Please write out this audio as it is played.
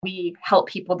We help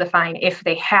people define if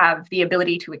they have the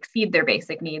ability to exceed their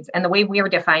basic needs. And the way we are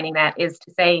defining that is to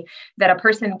say that a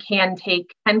person can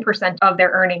take 10% of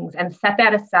their earnings and set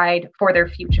that aside for their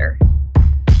future.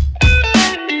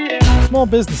 Small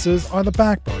businesses are the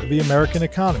backbone of the American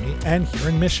economy and here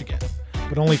in Michigan.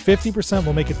 But only 50%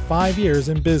 will make it 5 years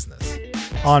in business.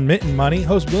 On Mitten Money,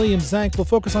 host William Zank will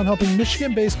focus on helping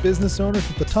Michigan-based business owners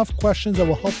with the tough questions that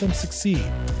will help them succeed.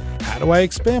 How do I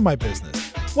expand my business?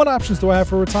 What options do I have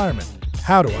for retirement?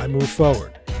 How do I move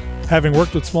forward? Having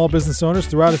worked with small business owners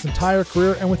throughout his entire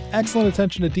career and with excellent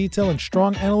attention to detail and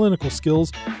strong analytical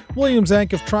skills, William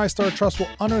Zank of TriStar Trust will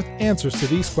unearth answers to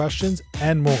these questions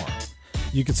and more.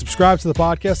 You can subscribe to the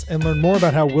podcast and learn more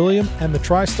about how William and the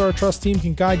TriStar Trust team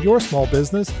can guide your small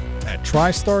business at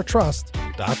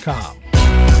tristartrust.com.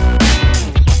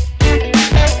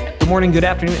 Good morning, good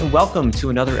afternoon, and welcome to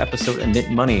another episode of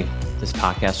Mitten Money. This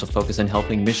podcast will focus on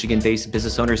helping Michigan-based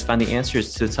business owners find the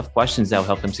answers to the tough questions that will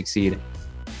help them succeed.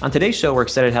 On today's show, we're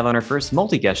excited to have on our first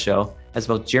multi-guest show as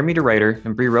both Jeremy DeRuyter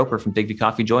and Bree Roper from Big B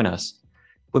Coffee join us.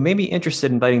 What made me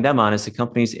interested in inviting them on is the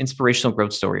company's inspirational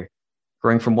growth story,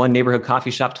 growing from one neighborhood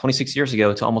coffee shop 26 years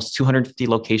ago to almost 250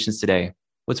 locations today.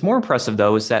 What's more impressive,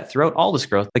 though, is that throughout all this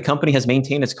growth, the company has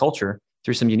maintained its culture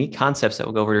through some unique concepts that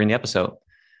we'll go over during the episode.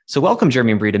 So welcome,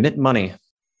 Jeremy and Bree, to Mitten Money.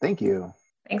 Thank you.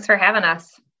 Thanks for having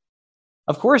us.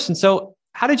 Of course. And so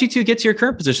how did you two get to your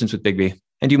current positions with Big B?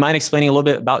 And do you mind explaining a little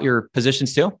bit about your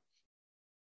positions too?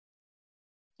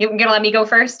 You're going to let me go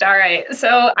first? All right.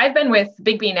 So I've been with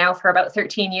Big B now for about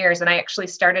 13 years, and I actually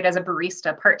started as a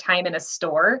barista part-time in a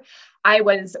store. I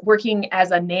was working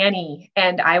as a nanny,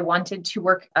 and I wanted to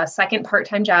work a second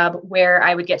part-time job where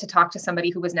I would get to talk to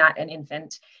somebody who was not an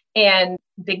infant. And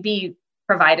Big B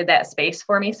provided that space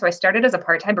for me. So I started as a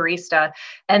part-time barista.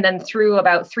 And then through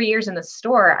about 3 years in the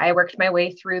store, I worked my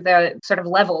way through the sort of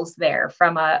levels there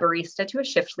from a barista to a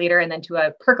shift leader and then to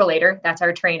a percolator, that's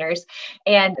our trainers,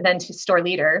 and then to store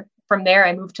leader. From there,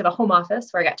 I moved to the home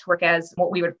office where I got to work as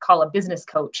what we would call a business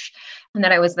coach. And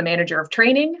then I was the manager of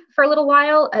training for a little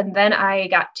while. And then I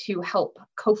got to help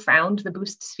co-found the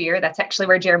Boost Sphere. That's actually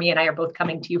where Jeremy and I are both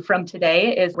coming to you from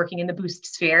today, is working in the Boost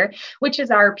Sphere, which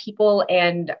is our people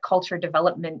and culture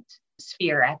development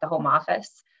sphere at the home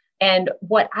office. And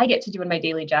what I get to do in my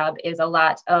daily job is a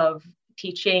lot of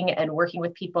teaching and working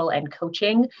with people and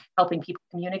coaching, helping people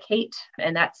communicate.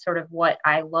 And that's sort of what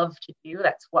I love to do.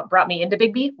 That's what brought me into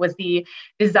Big B, was the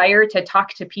desire to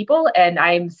talk to people. And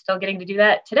I'm still getting to do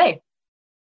that today.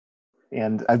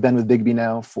 And I've been with Big B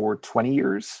now for 20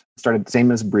 years. Started same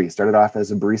as Bree. Started off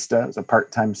as a barista. It was a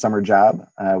part-time summer job.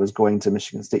 I was going to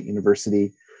Michigan State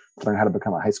University to learn how to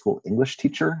become a high school English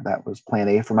teacher. That was plan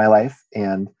A for my life.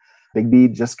 And Big B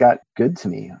just got good to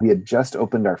me. We had just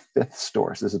opened our 5th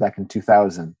store. So this is back in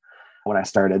 2000 when I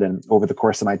started. And over the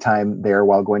course of my time there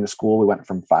while going to school, we went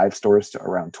from 5 stores to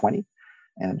around 20.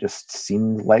 And it just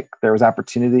seemed like there was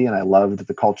opportunity. And I loved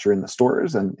the culture in the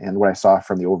stores and what I saw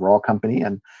from the overall company,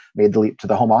 and made the leap to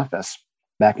the home office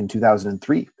back in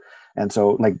 2003. And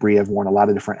so like Bree, I've worn a lot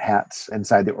of different hats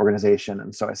inside the organization.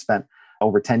 And so I spent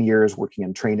over 10 years working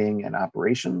in training and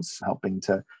operations, helping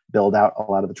to build out a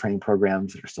lot of the training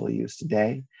programs that are still used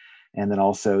today. And then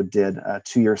also did a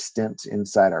 2-year stint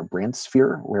inside our brand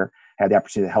sphere, where I had the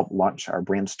opportunity to help launch our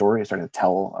brand story. I started to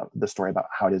tell the story about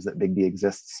how it is that Big B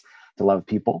exists to love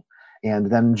people.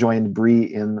 And then joined Bree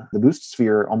in the Boost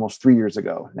Sphere almost 3 years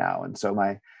ago now. And so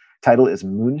my title is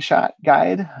Moonshot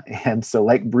Guide. And so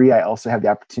like Bree, I also have the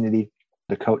opportunity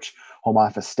to coach home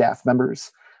office staff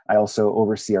members. I also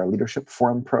oversee our leadership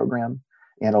forum program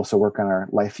and also work on our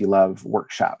Life You Love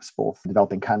workshops, both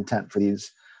developing content for these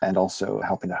and also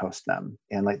helping to host them.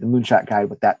 And like the Moonshot Guide,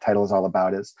 what that title is all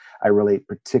about is I really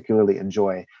particularly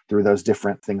enjoy, through those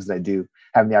different things that I do,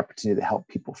 having the opportunity to help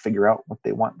people figure out what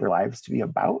they want their lives to be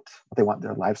about, what they want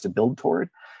their lives to build toward,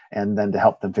 and then to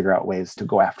help them figure out ways to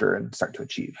go after and start to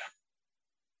achieve.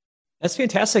 That's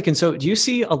fantastic. And so do you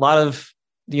see a lot of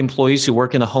the employees who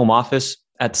work in the home office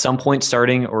at some point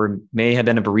starting or may have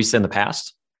been a barista in the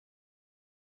past?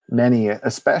 Many,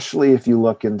 especially if you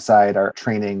look inside our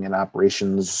training and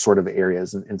operations sort of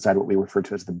areas, inside what we refer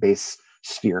to as the base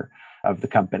sphere of the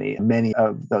company. Many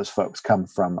of those folks come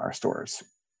from our stores.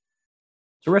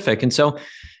 Terrific. And so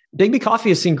Big B Coffee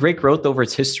has seen great growth over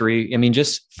its history. I mean,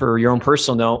 just for your own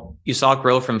personal note, you saw it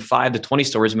grow from 5 to 20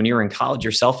 stores when you were in college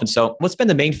yourself. And so what's been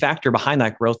the main factor behind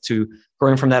that growth to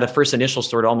growing from that first initial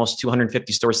store to almost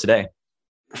 250 stores today?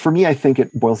 For me, I think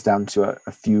it boils down to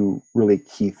a few really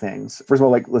key things. First of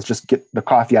all, let's just get the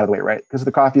coffee out of the way, right? Because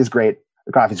the coffee is great.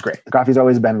 The coffee's great. The coffee's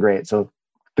always been great. So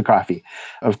the coffee,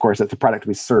 of course, that's the product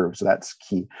we serve. So that's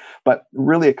key. But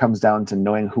really, it comes down to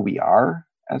knowing who we are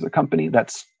as a company.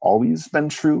 That's always been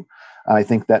true. I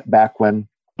think that back when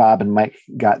Bob and Mike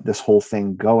got this whole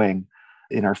thing going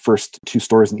in our first 2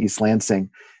 stores in East Lansing,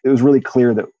 it was really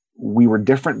clear that we were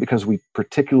different because we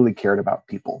particularly cared about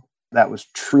people. That was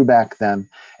true back then.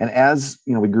 And as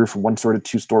we grew from 1 store to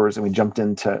 2 stores and we jumped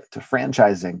into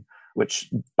franchising, which,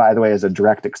 by the way, is a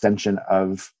direct extension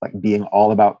of like being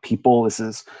all about people.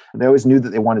 They always knew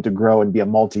that they wanted to grow and be a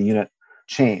multi-unit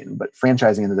chain, but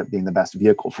franchising ended up being the best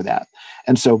vehicle for that.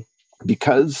 And so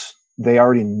because they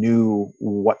already knew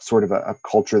what sort of a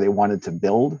culture they wanted to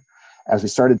build, as we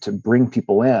started to bring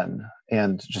people in,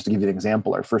 and just to give you an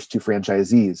example, our first 2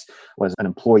 franchisees was an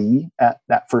employee at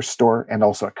that first store and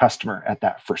also a customer at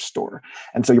that first store.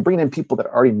 And so you're bringing in people that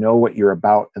already know what you're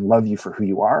about and love you for who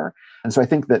you are. And so I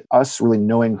think that us really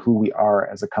knowing who we are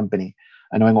as a company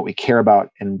and knowing what we care about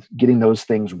and getting those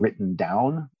things written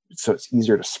down so it's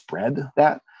easier to spread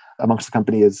that amongst the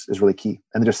company is really key.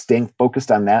 And just staying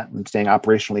focused on that and staying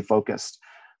operationally focused.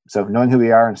 So knowing who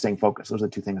we are and staying focused, those are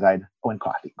the 2 things and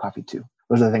coffee too.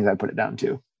 Those are the things I'd put it down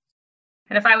to.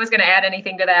 And if I was going to add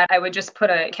anything to that, I would just put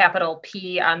a capital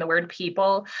P on the word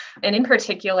people. And in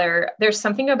particular, there's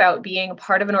something about being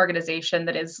part of an organization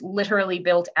that is literally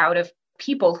built out of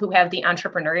people who have the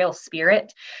entrepreneurial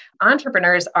spirit.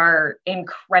 Entrepreneurs are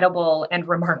incredible and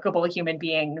remarkable human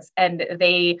beings, and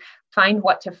they find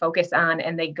what to focus on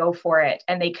and they go for it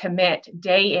and they commit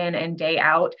day in and day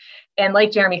out. And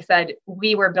like Jeremy said,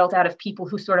 we were built out of people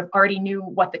who sort of already knew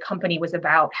what the company was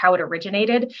about, how it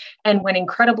originated. And when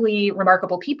incredibly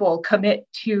remarkable people commit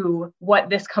to what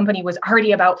this company was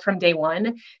already about from day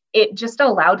one, it just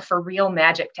allowed for real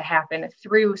magic to happen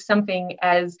through something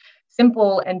as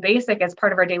simple and basic as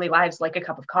part of our daily lives, like a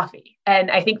cup of coffee. And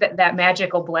I think that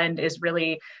magical blend is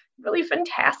really, really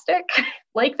fantastic,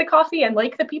 like the coffee and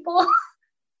like the people.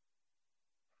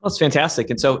 Well, it's fantastic.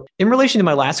 And so in relation to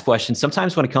my last question,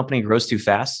 sometimes when a company grows too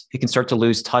fast, it can start to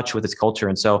lose touch with its culture.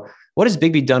 And so what has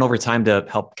Biggby done over time to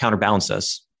help counterbalance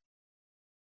this?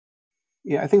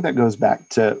 Yeah, I think that goes back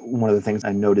to one of the things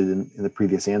I noted in the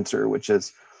previous answer, which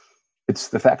is it's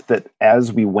the fact that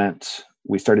as we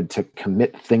started to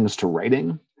commit things to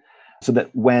writing so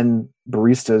that when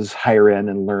baristas hire in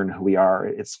and learn who we are,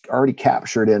 it's already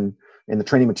captured in the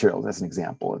training materials as an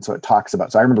example. And so it talks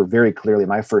about, so I remember very clearly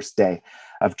my first day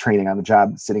of training on the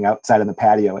job, sitting outside on the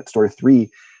patio at store 3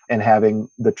 and having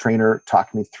the trainer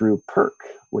talk me through PERC,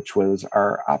 which was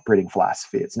our operating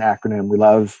philosophy. It's an acronym. We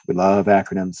love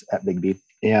acronyms at Biggby.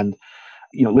 And,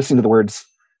 listening to the words,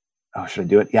 oh, should I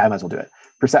do it? Yeah, I might as well do it.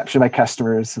 Perception by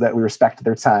customers so that we respect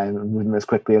their time and move them as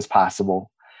quickly as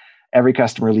possible. Every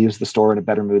customer leaves the store in a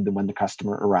better mood than when the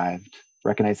customer arrived.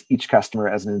 Recognize each customer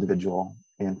as an individual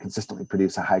and consistently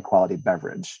produce a high quality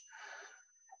beverage.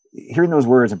 Hearing those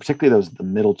words, and particularly the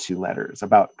middle 2 letters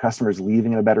about customers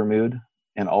leaving in a better mood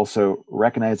and also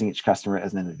recognizing each customer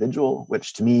as an individual,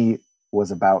 which to me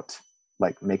was about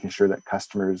like making sure that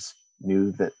customers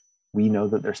knew that we know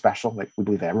that they're special, like we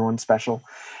believe everyone's special.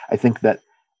 I think that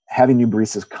having new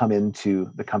baristas come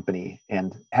into the company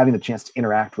and having the chance to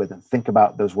interact with and think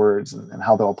about those words and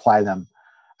how they'll apply them,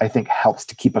 I think helps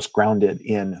to keep us grounded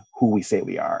in who we say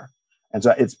we are. And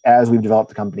so it's as we've developed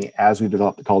the company, as we've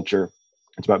developed the culture,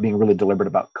 it's about being really deliberate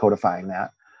about codifying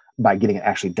that by getting it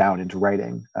actually down into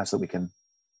writing so that we can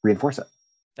reinforce it.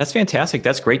 That's fantastic.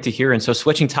 That's great to hear. And so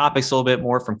switching topics a little bit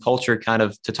more from culture kind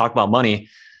of to talk about money,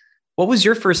 what was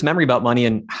your first memory about money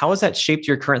and how has that shaped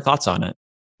your current thoughts on it?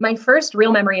 My first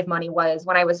real memory of money was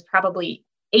when I was probably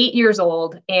 8 years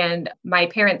old and my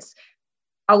parents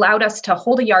allowed us to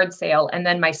hold a yard sale. And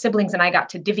then my siblings and I got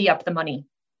to divvy up the money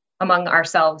among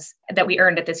ourselves that we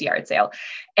earned at this yard sale.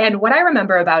 And what I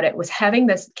remember about it was having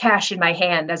this cash in my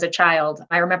hand as a child.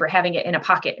 I remember having it in a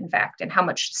pocket, in fact, and how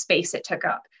much space it took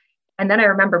up. And then I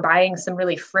remember buying some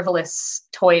really frivolous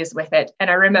toys with it. And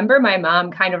I remember my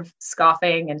mom kind of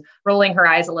scoffing and rolling her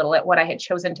eyes a little at what I had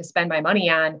chosen to spend my money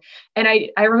on. And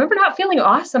I remember not feeling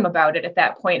awesome about it at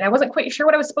that point. And I wasn't quite sure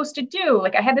what I was supposed to do.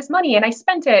 Like I had this money and I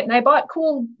spent it and I bought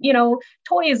cool,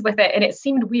 toys with it. And it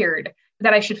seemed weird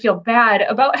that I should feel bad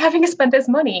about having spent this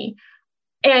money.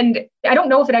 And I don't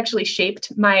know if it actually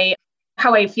shaped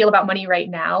how I feel about money right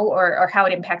now or how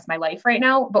it impacts my life right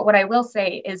now. But what I will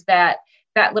say is that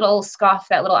little scoff,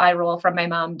 that little eye roll from my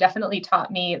mom definitely taught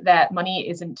me that money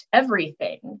isn't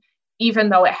everything, even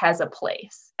though it has a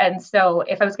place. And so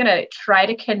if I was going to try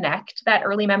to connect that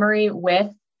early memory with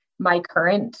my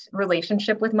current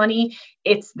relationship with money,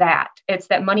 it's that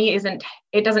money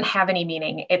it doesn't have any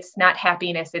meaning. It's not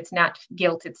happiness. It's not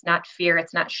guilt. It's not fear.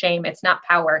 It's not shame. It's not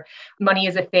power. Money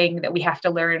is a thing that we have to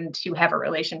learn to have a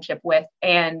relationship with,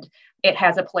 and it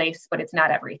has a place, but it's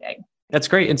not everything. That's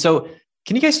great. And so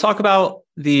Can you guys talk about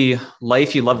the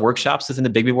Life You Love workshops within the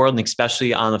Biggby world, and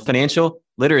especially on the financial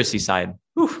literacy side?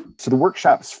 Whew. So the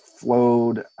workshops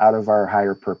flowed out of our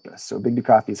higher purpose. So Biggby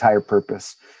Coffee's higher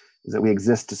purpose is that we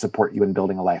exist to support you in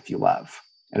building a life you love.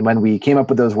 And when we came up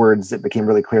with those words, it became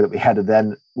really clear that we had to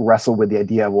then wrestle with the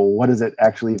idea of, well, what does it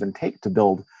actually even take to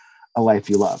build a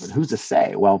life you love? And who's to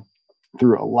say? Well,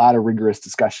 through a lot of rigorous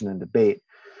discussion and debate,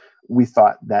 we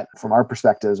thought that from our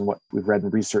perspectives and what we've read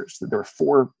and researched, that there are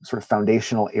 4 sort of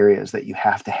foundational areas that you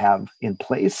have to have in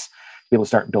place to be able to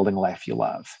start building a life you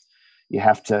love. You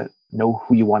have to know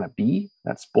who you want to be.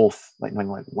 That's both like knowing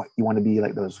like what you want to be,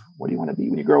 like those, what do you want to be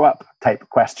when you grow up type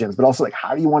questions, but also like,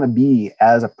 how do you want to be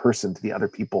as a person to the other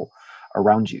people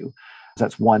around you? So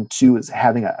that's 1. 2 is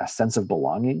having a sense of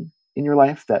belonging in your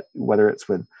life, that whether it's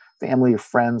with family or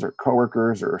friends or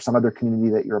coworkers or some other community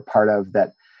that you're a part of,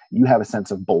 that you have a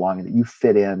sense of belonging, that you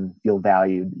fit in, feel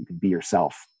valued, you can be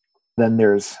yourself. Then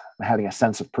there's having a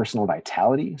sense of personal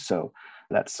vitality. So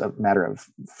that's a matter of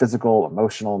physical,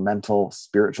 emotional, mental,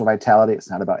 spiritual vitality.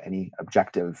 It's not about any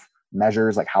objective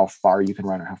measures like how far you can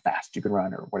run or how fast you can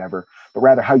run or whatever, but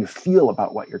rather how you feel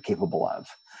about what you're capable of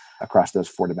across those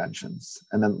 4 dimensions.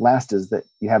 And then last is that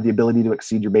you have the ability to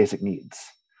exceed your basic needs.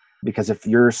 Because if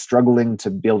you're struggling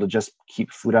to be able to just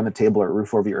keep food on the table or a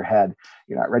roof over your head,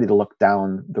 you're not ready to look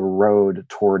down the road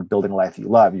toward building a life you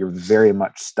love. You're very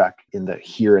much stuck in the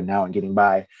here and now and getting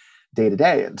by day to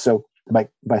day. And so by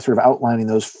sort of outlining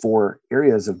those 4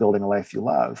 areas of building a life you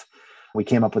love, we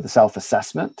came up with a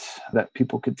self-assessment that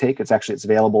people could take. It's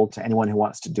available to anyone who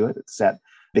wants to do it. It's at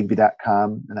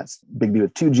Biggby.com, and that's Biggby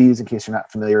with 2 G's in case you're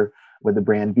not familiar with the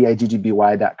brand,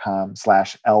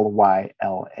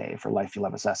 biggby.com/LYLA for Life You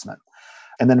Love Assessment.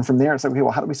 And then from there, it's like, okay,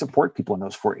 well, how do we support people in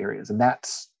those 4 areas? And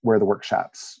that's where the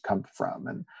workshops come from.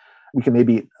 And we can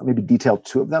maybe detail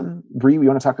 2 of them. Bree, you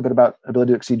want to talk a bit about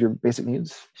ability to exceed your basic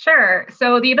needs? Sure.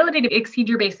 So the ability to exceed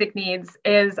your basic needs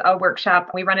is a workshop.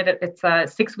 We run it. It's a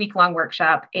 6-week-long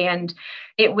workshop, and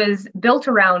it was built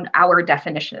around our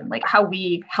definition, like how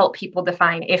we help people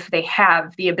define if they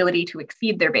have the ability to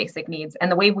exceed their basic needs.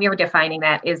 And the way we are defining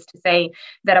that is to say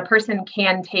that a person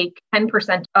can take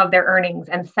 10% of their earnings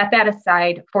and set that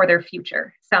aside for their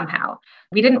future somehow.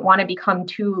 We didn't want to become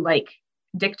too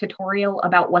dictatorial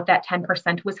about what that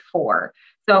 10% was for.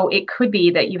 So it could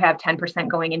be that you have 10%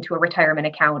 going into a retirement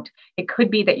account. It could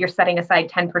be that you're setting aside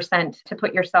 10% to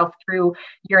put yourself through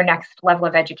your next level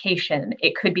of education.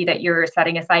 It could be that you're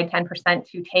setting aside 10%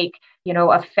 to take,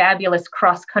 a fabulous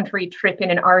cross-country trip in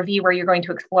an RV where you're going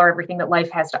to explore everything that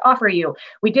life has to offer you.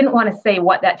 We didn't want to say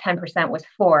what that 10% was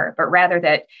for, but rather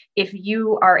that if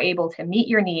you are able to meet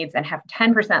your needs and have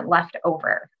 10% left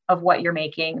over of what you're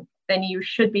making, then you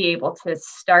should be able to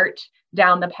start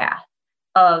down the path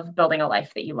of building a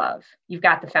life that you love. You've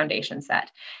got the foundation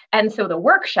set. And so the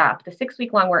workshop, the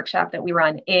 6-week-long workshop that we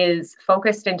run, is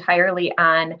focused entirely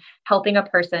on helping a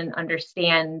person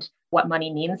understand what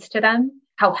money means to them,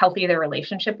 how healthy their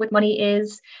relationship with money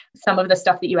is. Some of the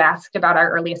stuff that you asked about our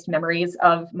earliest memories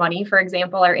of money, for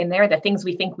example, are in there. The things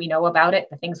we think we know about it,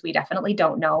 the things we definitely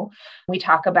don't know. We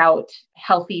talk about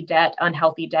healthy debt,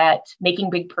 unhealthy debt, making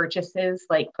big purchases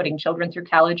like putting children through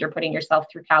college or putting yourself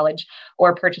through college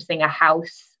or purchasing a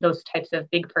house, those types of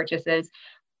big purchases.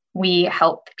 We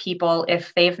help people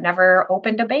if they've never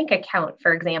opened a bank account,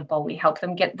 for example. We help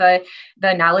them get the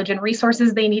knowledge and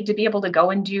resources they need to be able to go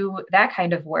and do that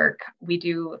kind of work. We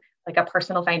do a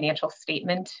personal financial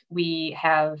statement. We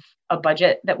have a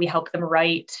budget that we help them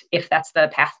write if that's the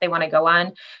path they want to go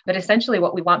on. But essentially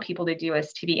what we want people to do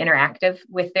is to be interactive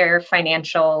with their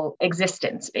financial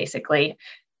existence, basically.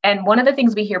 And one of the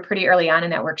things we hear pretty early on in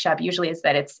that workshop usually is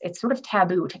that it's sort of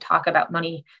taboo to talk about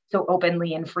money so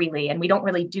openly and freely. And we don't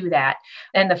really do that.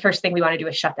 And the first thing we want to do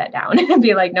is shut that down and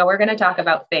be like, no, we're going to talk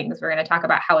about things. We're going to talk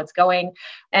about how it's going.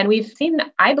 And we've seen,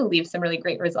 I believe, some really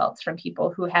great results from people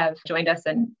who have joined us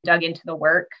and dug into the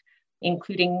work,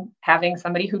 including having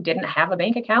somebody who didn't have a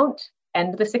bank account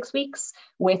end the 6 weeks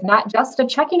with not just a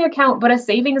checking account, but a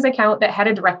savings account that had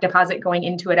a direct deposit going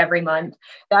into it every month.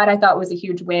 That I thought was a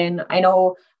huge win. I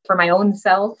know for my own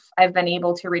self, I've been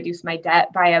able to reduce my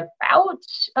debt by about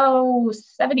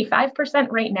 75%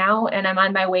 right now. And I'm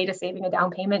on my way to saving a down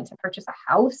payment to purchase a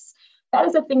house. That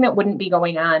is a thing that wouldn't be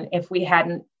going on if we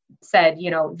hadn't said,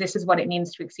 this is what it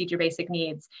means to exceed your basic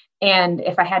needs. And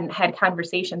if I hadn't had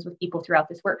conversations with people throughout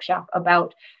this workshop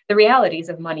about the realities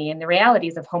of money and the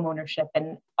realities of homeownership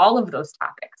and all of those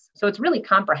topics. So it's really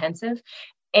comprehensive.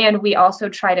 And we also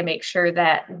try to make sure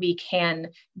that we can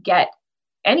get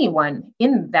anyone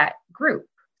in that group.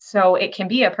 So it can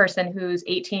be a person who's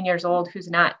 18 years old who's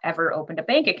not ever opened a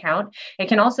bank account. It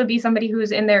can also be somebody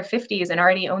who's in their 50s and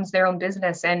already owns their own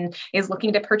business and is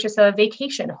looking to purchase a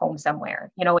vacation home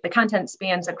somewhere. The content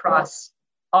spans across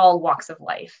all walks of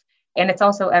life. And it's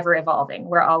also ever evolving.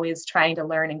 We're always trying to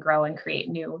learn and grow and create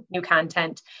new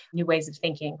content, new ways of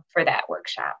thinking for that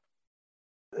workshop.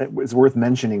 It was worth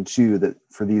mentioning too that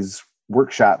for these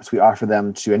workshops, we offer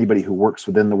them to anybody who works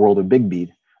within the world of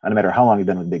Bigbee, no matter how long you've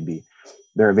been with Bigbee.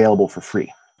 They're available for free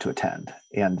to attend.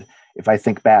 And if I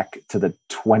think back to the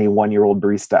 21-year-old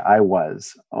barista I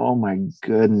was, oh my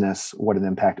goodness, what an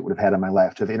impact it would have had on my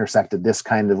life to have intersected this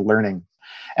kind of learning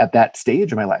at that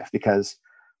stage of my life, because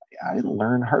I didn't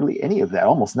learn hardly any of that,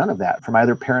 almost none of that from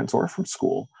either parents or from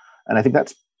school. And I think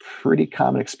that's pretty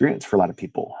common experience for a lot of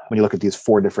people when you look at these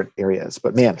 4 different areas.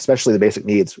 But man, especially the basic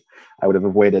needs, I would have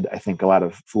avoided, I think, a lot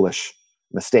of foolish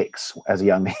mistakes as a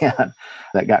young man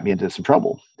that got me into some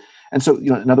trouble. And so,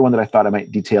 another one that I thought I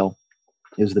might detail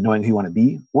is the Knowing Who You Want to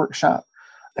Be workshop.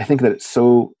 I think that it's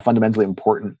so fundamentally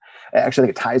important. Actually, I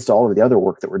think it ties to all of the other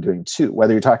work that we're doing too,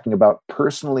 whether you're talking about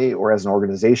personally or as an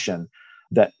organization,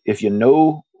 that if you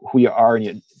know who you are and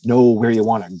you know where you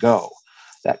want to go,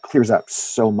 that clears up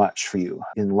so much for you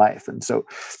in life. And so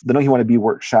the Know Who You Want to Be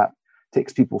workshop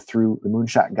takes people through the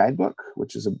Moonshot Guidebook,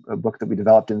 which is a book that we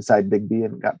developed inside Bigbee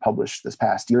and got published this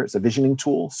past year. It's a visioning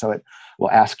tool. So it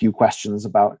will ask you questions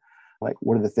about, like,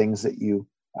 what are the things that you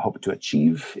hope to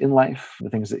achieve in life, the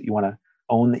things that you want to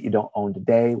own that you don't own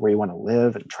today, where you want to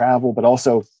live and travel, but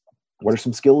also what are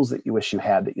some skills that you wish you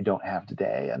had that you don't have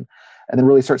today? And then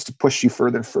really starts to push you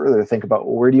further and further to think about,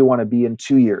 well, where do you want to be in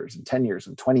 2 years and 10 years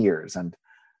and 20 years? And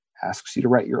asks you to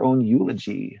write your own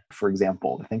eulogy, for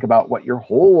example, to think about what your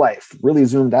whole life really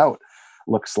zoomed out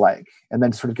looks like. And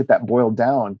then sort of get that boiled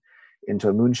down into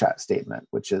a moonshot statement,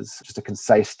 which is just a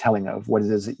concise telling of what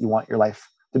it is that you want your life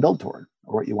to build toward,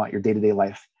 or what you want your day-to-day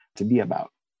life to be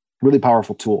about. Really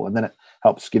powerful tool. And then it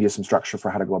helps give you some structure for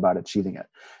how to go about achieving it.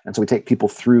 And so we take people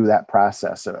through that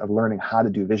process of learning how to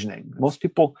do visioning. Most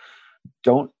people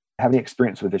don't have any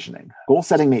experience with visioning. Goal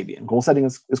setting maybe, and goal setting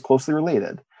is closely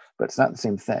related, but it's not the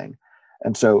same thing.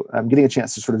 And so I'm getting a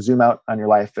chance to sort of zoom out on your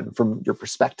life and from your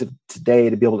perspective today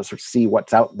to be able to sort of see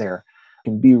what's out there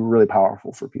can be really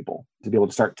powerful for people to be able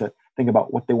to start to think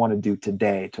about what they want to do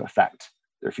today to affect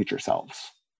their future selves.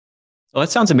 Well, that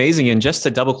sounds amazing. And just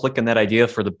to double click on that idea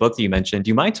for the book that you mentioned, do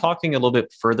you mind talking a little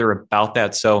bit further about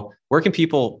that? So where can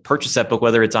people purchase that book,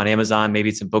 whether it's on Amazon, maybe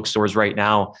it's in bookstores right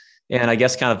now? And I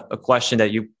guess kind of a question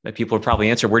that people would probably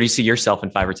answer, where do you see yourself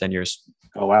in 5 or 10 years?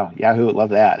 Oh, wow. Yahoo would love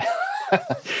that.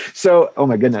 So, oh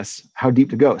my goodness, how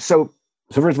deep to go. So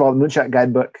first of all, the Moonshot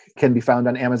Guidebook can be found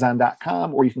on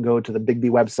Amazon.com, or you can go to the Bigbee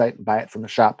website and buy it from the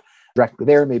shop directly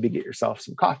there. Maybe get yourself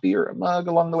some coffee or a mug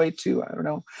along the way too. I don't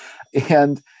know.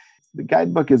 And the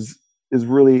guidebook is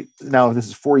really, now this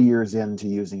is 4 years into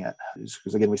using it.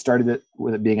 Because again, we started it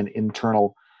with it being an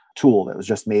internal tool that was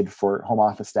just made for home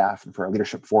office staff and for our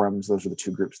leadership forums. Those are the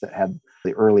 2 groups that had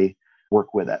the early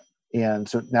work with it. And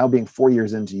so now being 4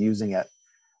 years into using it,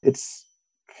 it's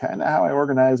kind of how I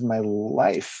organize my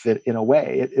life in a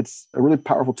way. It's a really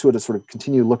powerful tool to sort of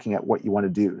continue looking at what you want to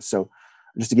do. So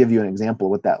just to give you an example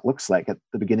of what that looks like, at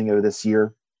the beginning of this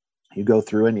year, you go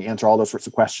through and you answer all those sorts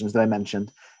of questions that I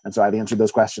mentioned. And so I've answered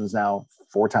those questions now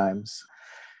 4 times.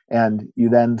 And you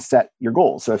then set your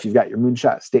goals. So if you've got your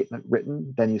moonshot statement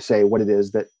written, then you say what it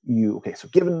is that so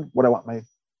given what I want my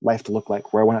life to look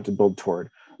like, where I want it to build toward,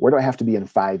 where do I have to be in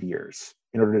 5 years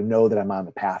in order to know that I'm on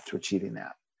the path to achieving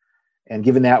that? And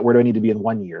given that, where do I need to be in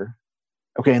 1 year?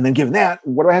 Okay, and then given that,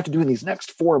 what do I have to do in these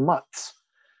next 4 months?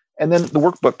 And then the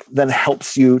workbook then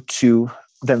helps you to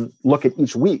then look at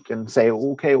each week and say,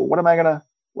 okay, well, what am I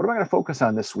gonna focus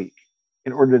on this week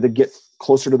in order to get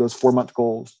closer to those 4-month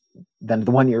goals than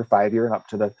the 1 year, 5 year, and up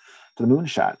to the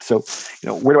moonshot. So,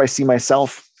 where do I see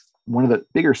myself? One of the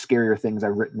bigger, scarier things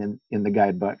I've written in the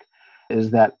guidebook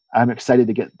is that I'm excited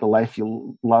to get the Life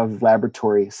You Love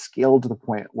Laboratory scaled to the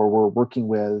point where we're working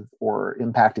with or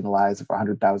impacting the lives of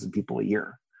 100,000 people a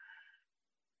year.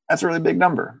 That's a really big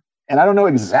number. And I don't know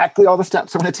exactly all the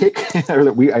steps I'm going to take, or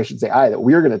that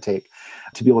we're going to take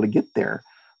to be able to get there.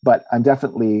 But I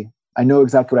know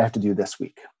exactly what I have to do this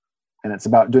week. And it's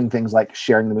about doing things like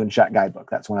sharing the Moonshot Guidebook.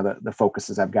 That's one of the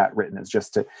focuses I've got written, is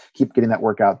just to keep getting that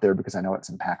work out there because I know it's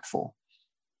impactful.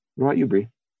 What about you, Bree?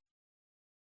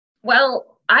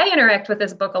 Well, I interact with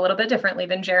this book a little bit differently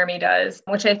than Jeremy does,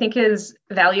 which I think is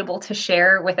valuable to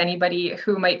share with anybody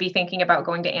who might be thinking about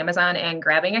going to Amazon and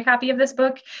grabbing a copy of this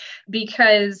book,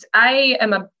 because I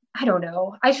am a I don't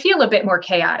know. I feel a bit more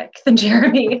chaotic than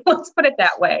Jeremy. Let's put it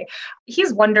that way.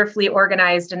 He's wonderfully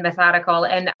organized and methodical.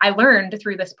 And I learned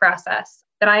through this process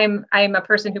that I'm a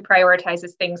person who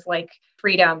prioritizes things like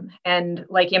freedom and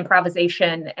like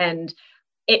improvisation. And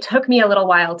it took me a little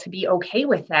while to be okay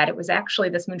with that. It was actually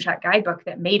this Moonshot Guidebook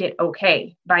that made it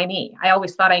okay by me. I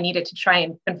always thought I needed to try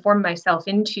and conform myself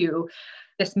into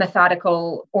this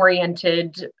methodical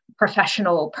oriented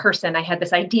professional person. I had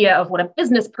this idea of what a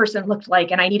business person looked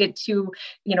like, and I needed to,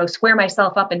 square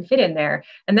myself up and fit in there.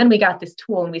 And then we got this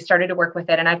tool and we started to work with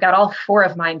it. And I've got all 4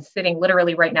 of mine sitting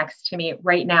literally right next to me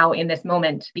right now in this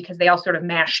moment, because they all sort of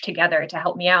mash together to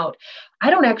help me out.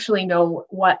 I don't actually know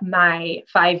what my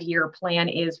 5-year plan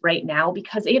is right now,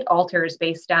 because it alters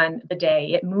based on the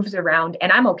day. It moves around,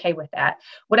 and I'm okay with that.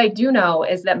 What I do know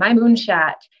is that my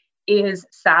moonshot is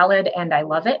solid and I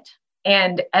love it.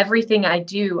 And everything I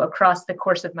do across the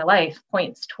course of my life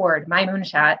points toward my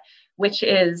moonshot, which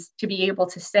is to be able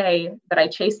to say that I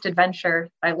chased adventure,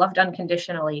 I loved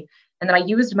unconditionally, and that I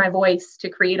used my voice to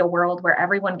create a world where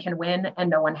everyone can win and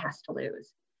no one has to lose.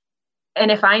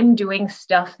 And if I'm doing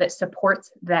stuff that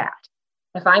supports that,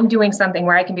 if I'm doing something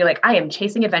where I can be like, I am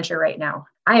chasing adventure right now,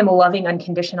 I am loving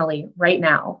unconditionally right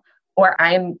now, or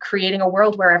I'm creating a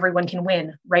world where everyone can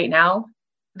win right now,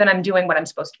 then I'm doing what I'm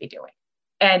supposed to be doing.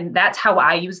 And that's how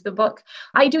I use the book.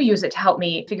 I do use it to help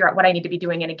me figure out what I need to be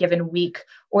doing in a given week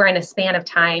or in a span of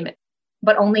time,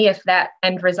 but only if that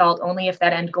end result, only if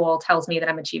that end goal tells me that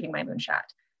I'm achieving my moonshot.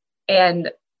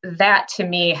 And that to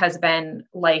me has been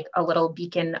like a little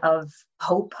beacon of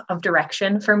hope, of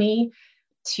direction for me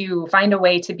to find a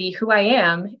way to be who I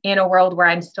am in a world where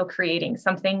I'm still creating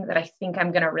something that I think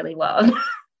I'm going to really love.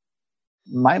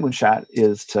 My moonshot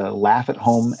is to laugh at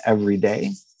home every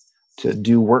day, to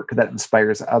do work that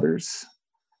inspires others,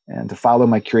 and to follow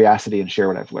my curiosity and share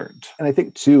what I've learned. And I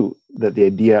think too, that the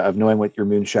idea of knowing what your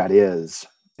moonshot is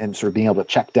and sort of being able to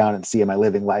check down and see, am I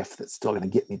living life that's still going to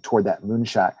get me toward that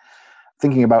moonshot?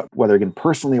 Thinking about whether again,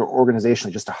 personally or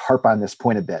organizationally, just to harp on this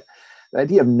point a bit, the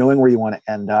idea of knowing where you want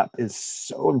to end up is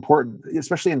so important,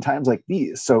 especially in times like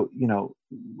these. So,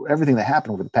 everything that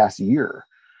happened over the past year,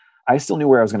 I still knew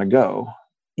where I was going to go,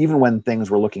 even when things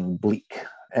were looking bleak.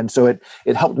 And so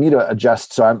it helped me to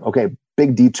adjust. So I'm okay,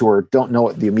 big detour, don't know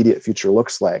what the immediate future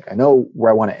looks like. I know where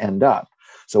I want to end up.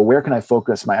 So where can I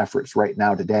focus my efforts right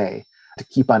now today to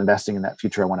keep on investing in that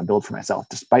future I want to build for myself,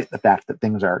 despite the fact that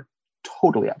things are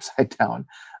totally upside down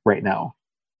right now?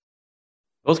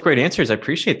 Both great answers. I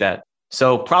appreciate that.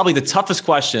 So probably the toughest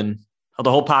question of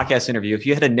the whole podcast interview, if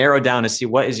you had to narrow down to see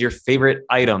what is your favorite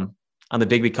item on the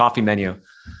Big B Coffee menu,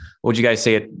 what would you guys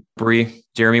say it? Bree,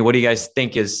 Jeremy, what do you guys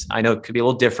think is, I know it could be a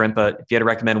little different, but if you had to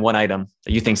recommend one item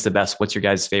that you think is the best, what's your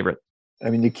guys' favorite?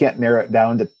 I mean, you can't narrow it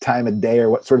down to time of day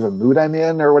or what sort of a mood I'm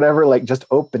in or whatever, like just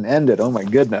open-ended. Oh my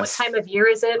goodness. What time of year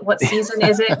is it? What season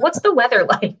is it? What's the weather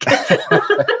like?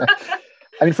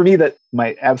 I mean, for me, that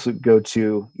my absolute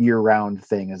go-to year-round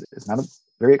thing is not a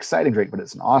very exciting drink, but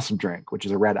it's an awesome drink, which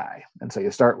is a red eye. And so you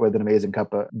start with an amazing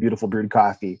cup of beautiful brewed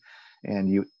coffee, and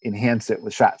you enhance it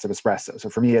with shots of espresso. So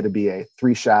for me, it'd be a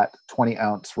 3-shot,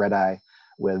 20-ounce red eye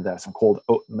with some cold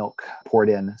oat milk poured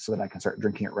in so that I can start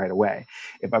drinking it right away.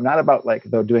 If I'm not about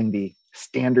doing the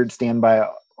standard standby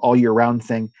all year round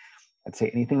thing, I'd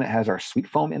say anything that has our sweet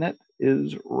foam in it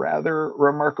is rather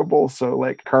remarkable. So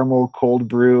like caramel cold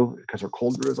brew, because our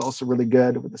cold brew is also really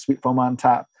good with the sweet foam on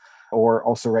top. Or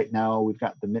also right now, we've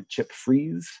got the mint chip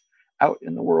freeze out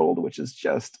in the world, which is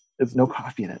just, there's no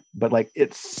coffee in it, but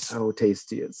it's so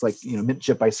tasty. It's like, mint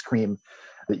chip ice cream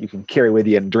that you can carry with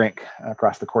you and drink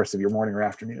across the course of your morning or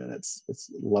afternoon. It's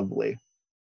lovely.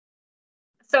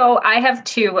 So I have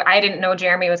 2. I didn't know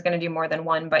Jeremy was going to do more than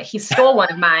one, but he stole one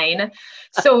of mine.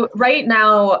 So right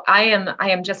now I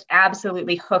am just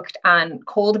absolutely hooked on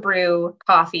cold brew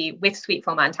coffee with sweet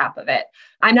foam on top of it.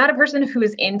 I'm not a person who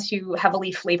is into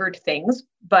heavily flavored things,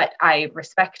 but I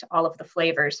respect all of the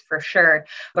flavors for sure.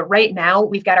 But right now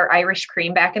we've got our Irish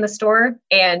cream back in the store,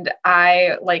 and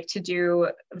I like to do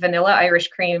vanilla Irish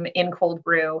cream in cold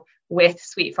brew with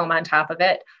sweet foam on top of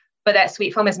it. But that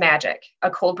sweet foam is magic.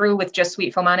 A cold brew with just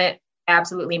sweet foam on it,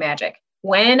 absolutely magic.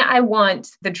 When I want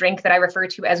the drink that I refer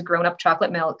to as grown-up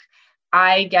chocolate milk,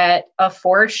 I get a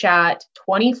 4-shot,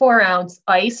 24-ounce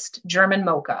iced German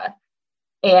mocha.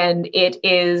 And it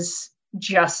is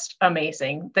just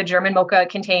amazing. The German mocha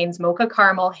contains mocha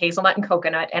caramel, hazelnut, and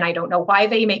coconut. And I don't know why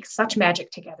they make such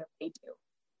magic together. They do.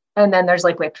 And then there's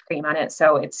whipped cream on it.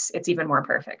 So it's even more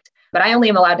perfect. But I only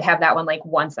am allowed to have that one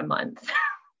once a month.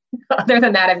 Other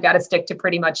than that, I've got to stick to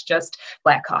pretty much just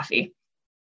black coffee.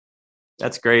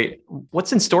 That's great.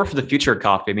 What's in store for the future of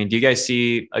coffee? I mean, do you guys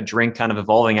see a drink kind of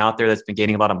evolving out there that's been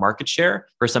gaining a lot of market share,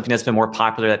 or something that's been more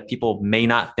popular that people may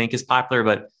not think is popular,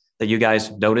 but that you guys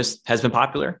noticed has been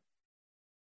popular?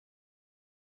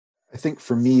 I think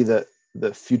for me, the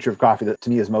future of coffee that to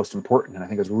me is most important, and I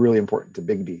think is really important to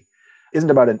Biggby,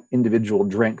 isn't about an individual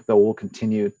drink, though we'll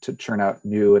continue to churn out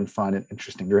new and fun and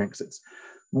interesting drinks. It's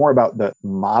more about the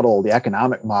model, the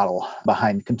economic model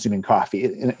behind consuming coffee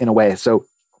in a way. So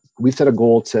we've set a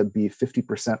goal to be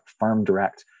 50% farm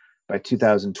direct by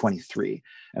 2023.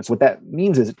 And so what that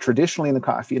means is that traditionally in the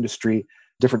coffee industry,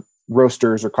 different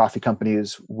roasters or coffee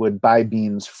companies would buy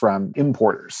beans from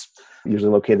importers,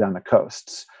 usually located on the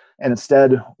coasts. And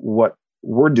instead, what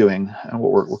we're doing and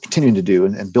what we're continuing to do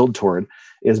and build toward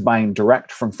is buying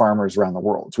direct from farmers around the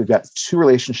world. So we've got two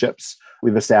relationships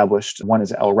we've established. One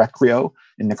is El Recreo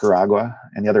in Nicaragua,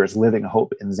 and the other is Living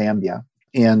Hope in Zambia.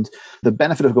 And the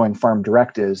benefit of going farm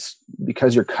direct is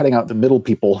because you're cutting out the middle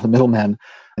people, the middlemen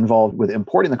involved with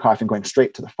importing the coffee and going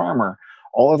straight to the farmer,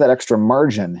 all of that extra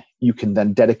margin you can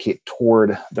then dedicate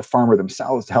toward the farmer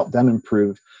themselves to help them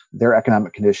improve their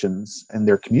economic conditions and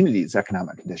their community's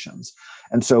economic conditions.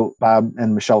 And so Bob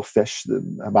and Michelle Fish,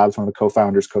 Bob's one of the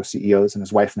co-founders, co-CEOs, and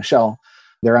his wife, Michelle,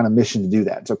 they're on a mission to do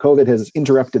that. So COVID has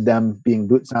interrupted them being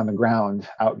boots on the ground,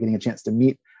 out getting a chance to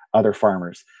meet other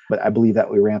farmers. But I believe that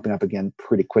we're ramping up again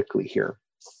pretty quickly here.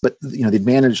 But the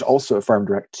advantage also of Farm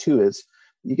Direct too is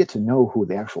you get to know who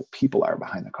the actual people are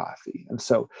behind the coffee. And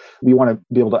so we want to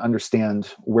be able to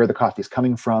understand where the coffee is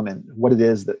coming from and what it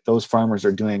is that those farmers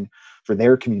are doing for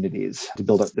their communities to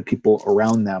build up the people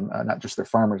around them, not just their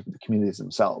farmers, but the communities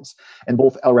themselves. And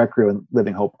both El Recreo and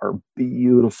Living Hope are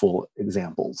beautiful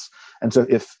examples. And so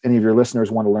if any of your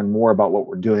listeners want to learn more about what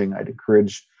we're doing, I'd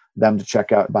encourage them to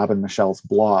check out Bob and Michelle's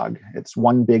blog. It's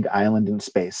One Big Island in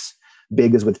Space.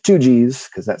 Big is with two G's,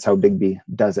 because that's how Biggby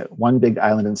does it.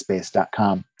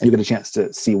 OneBigIslandInSpace.com. And you get a chance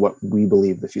to see what we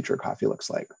believe the future of coffee looks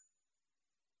like.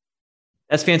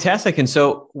 That's fantastic. And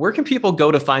so where can people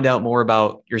go to find out more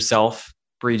about yourself,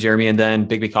 Bree, Jeremy, and then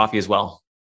Biggby Coffee as well?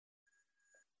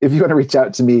 If you want to reach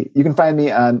out to me, you can find me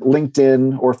on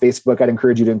LinkedIn or Facebook. I'd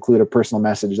encourage you to include a personal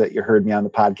message that you heard me on the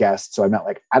podcast. So I'm not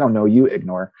like, I don't know you,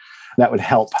 ignore. That would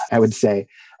help, I would say.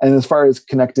 And as far as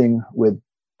connecting with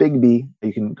Biggby,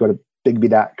 you can go to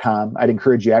Biggby.com. I'd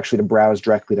encourage you actually to browse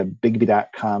directly to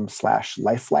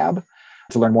Biggby.com/LifeLab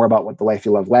to learn more about what the Life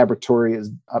You Love Laboratory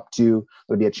is up to.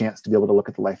 There'll be a chance to be able to look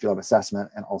at the Life You Love assessment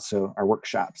and also our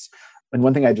workshops. And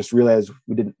one thing I just realized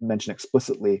we didn't mention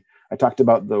explicitly, I talked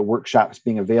about the workshops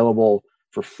being available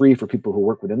for free for people who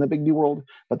work within the Biggby world,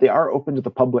 but they are open to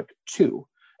the public too.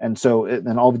 And so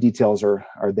then all the details are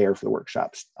there for the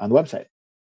workshops on the website.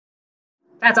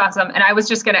 That's awesome. And I was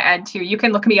just going to add too, you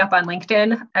can look me up on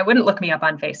LinkedIn. I wouldn't look me up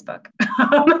on Facebook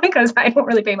because I don't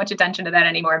really pay much attention to that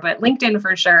anymore, but LinkedIn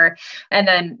for sure. And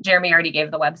then Jeremy already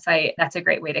gave the website. That's a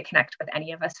great way to connect with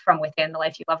any of us from within the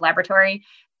Life You Love Laboratory.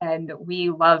 And we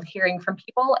love hearing from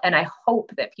people. And I hope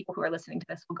that people who are listening to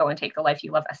this will go and take the Life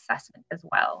You Love assessment as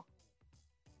well.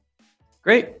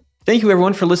 Great. Thank you,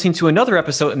 everyone, for listening to another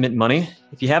episode of Mint Money.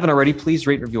 If you haven't already, please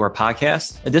rate and review our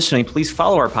podcast. Additionally, please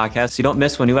follow our podcast so you don't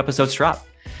miss when new episodes drop.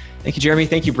 Thank you, Jeremy.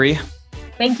 Thank you, Bree.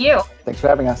 Thank you. Thanks for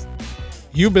having us.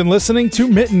 You've been listening to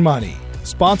Mint Money,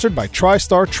 sponsored by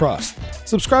TriStar Trust.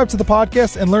 Subscribe to the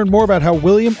podcast and learn more about how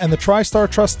William and the TriStar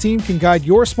Trust team can guide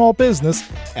your small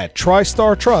business at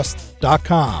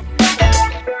TriStarTrust.com.